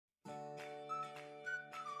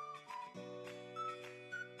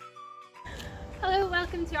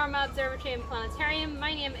welcome to Armagh Observatory and Planetarium.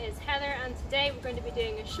 My name is Heather and today we're going to be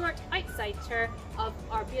doing a short outside tour of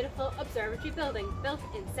our beautiful observatory building, built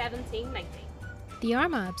in 1790. The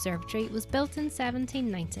Armagh Observatory was built in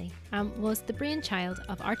 1790 and was the brainchild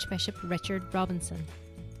of Archbishop Richard Robinson.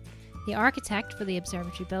 The architect for the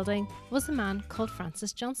observatory building was a man called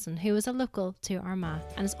Francis Johnson, who was a local to Armagh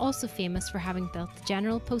and is also famous for having built the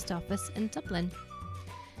General Post Office in Dublin.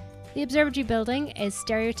 The observatory building is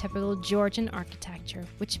stereotypical Georgian architecture,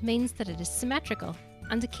 which means that it is symmetrical,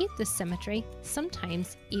 and to keep this symmetry,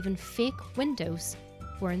 sometimes even fake windows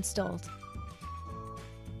were installed.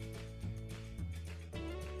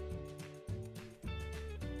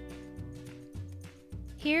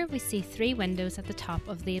 Here we see 3 windows at the top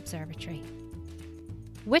of the observatory.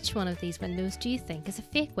 Which one of these windows do you think is a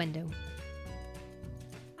fake window?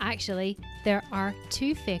 Actually, there are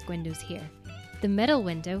 2 fake windows here. The middle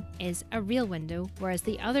window is a real window, whereas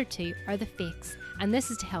the other 2 are the fakes, and this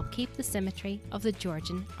is to help keep the symmetry of the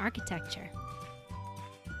Georgian architecture.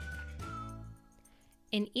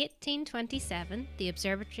 In 1827, the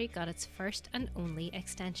observatory got its first and only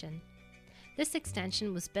extension. This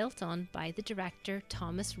extension was built on by the director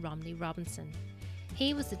Thomas Romney Robinson.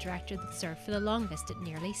 He was the director that served for the longest at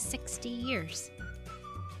nearly 60 years.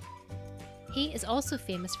 He is also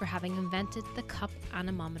famous for having invented the cup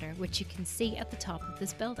anemometer, which you can see at the top of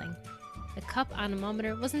this building. The cup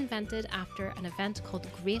anemometer was invented after an event called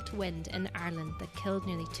the Great Wind in Ireland that killed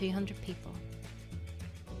nearly 200 people.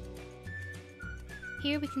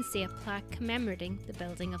 Here we can see a plaque commemorating the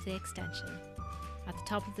building of the extension. At the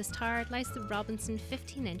top of this tower lies the Robinson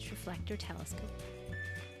 15-inch reflector telescope.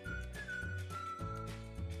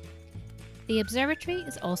 The observatory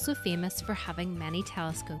is also famous for having many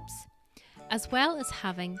telescopes. As well as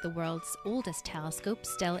having the world's oldest telescope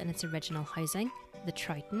still in its original housing, the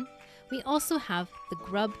Troughton, we also have the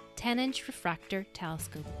Grubb 10-inch refractor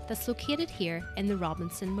telescope that's located here in the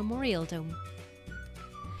Robinson Memorial Dome.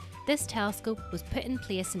 This telescope was put in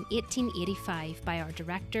place in 1885 by our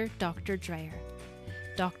director, Dr. Dreyer.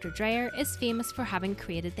 Dr. Dreyer is famous for having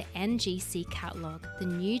created the NGC catalogue, the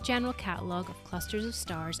new general catalogue of clusters of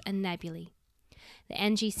stars and nebulae. The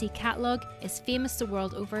NGC catalogue is famous the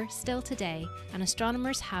world over still today, and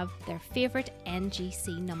astronomers have their favourite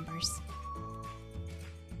NGC numbers.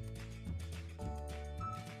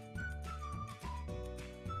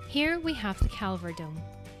 Here we have the Calver Dome.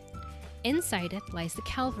 Inside it lies the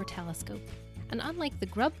Calver telescope, and unlike the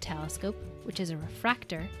Grubb telescope, which is a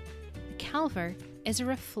refractor, the Calver is a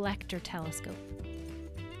reflector telescope.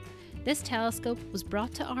 This telescope was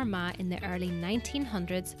brought to Armagh in the early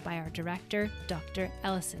 1900s by our director, Dr.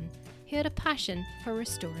 Ellison, who had a passion for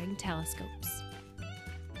restoring telescopes.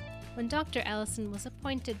 When Dr. Ellison was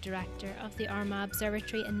appointed director of the Armagh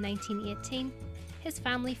Observatory in 1918, his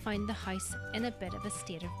family found the house in a bit of a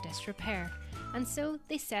state of disrepair, and so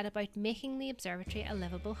they set about making the observatory a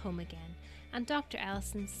livable home again, and Dr.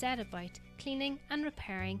 Ellison set about cleaning and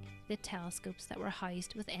repairing the telescopes that were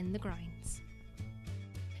housed within the grounds.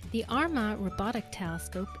 The Armagh Robotic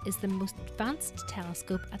Telescope is the most advanced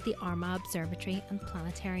telescope at the Armagh Observatory and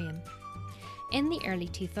Planetarium. In the early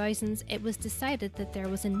 2000s, it was decided that there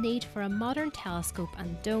was a need for a modern telescope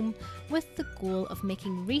and dome with the goal of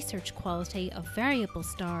making research quality of variable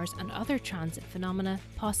stars and other transit phenomena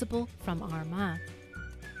possible from Armagh.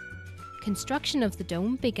 Construction of the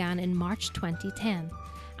dome began in March 2010,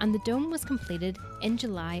 and the dome was completed in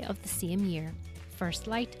July of the same year. First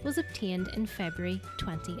light was obtained in February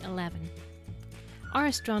 2011. Our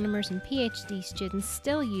astronomers and PhD students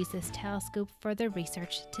still use this telescope for their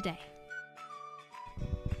research today.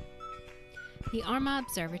 The Armagh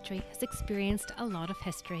Observatory has experienced a lot of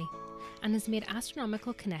history and has made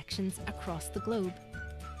astronomical connections across the globe.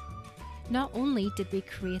 Not only did we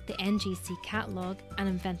create the NGC catalogue and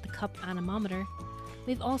invent the cup anemometer,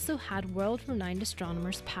 we've also had world-renowned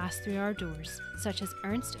astronomers pass through our doors, such as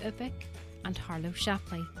Ernst Uppich and Harlow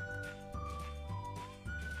Shapley.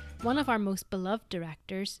 One of our most beloved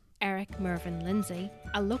directors, Eric Mervyn Lindsay,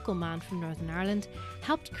 a local man from Northern Ireland,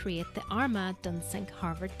 helped create the Armagh Dunsink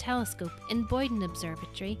Harvard Telescope in Boyden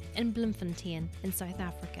Observatory in Bloemfontein in South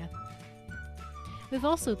Africa. We've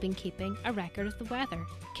also been keeping a record of the weather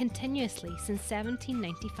continuously since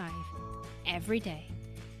 1795, every day,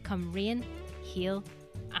 come rain, hail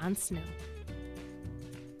and snow.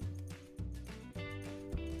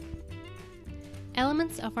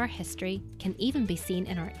 Elements of our history can even be seen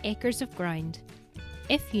in our acres of ground,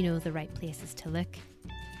 if you know the right places to look.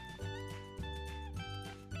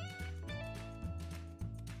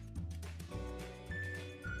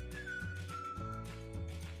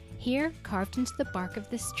 Here, carved into the bark of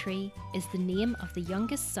this tree, is the name of the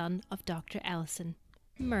youngest son of Dr. Ellison,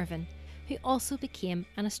 Mervyn, who also became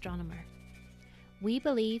an astronomer. We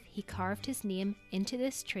believe he carved his name into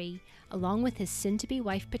this tree along with his soon-to-be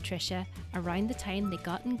wife Patricia around the time they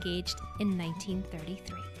got engaged in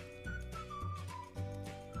 1933.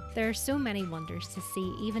 There are so many wonders to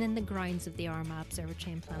see even in the grounds of the Armagh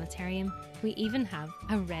Observatory and Planetarium. We even have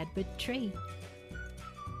a redwood tree.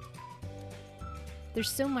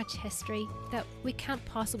 There's so much history that we can't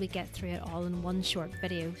possibly get through it all in one short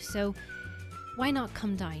video, so why not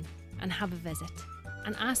come down and have a visit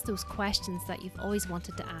and ask those questions that you've always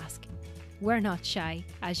wanted to ask. We're not shy,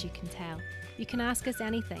 as you can tell. You can ask us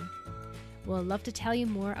anything. We'll love to tell you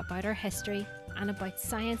more about our history and about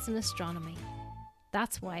science and astronomy.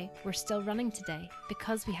 That's why we're still running today,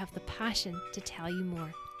 because we have the passion to tell you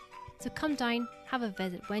more. So come down, have a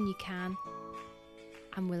visit when you can,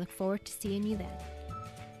 and we look forward to seeing you then.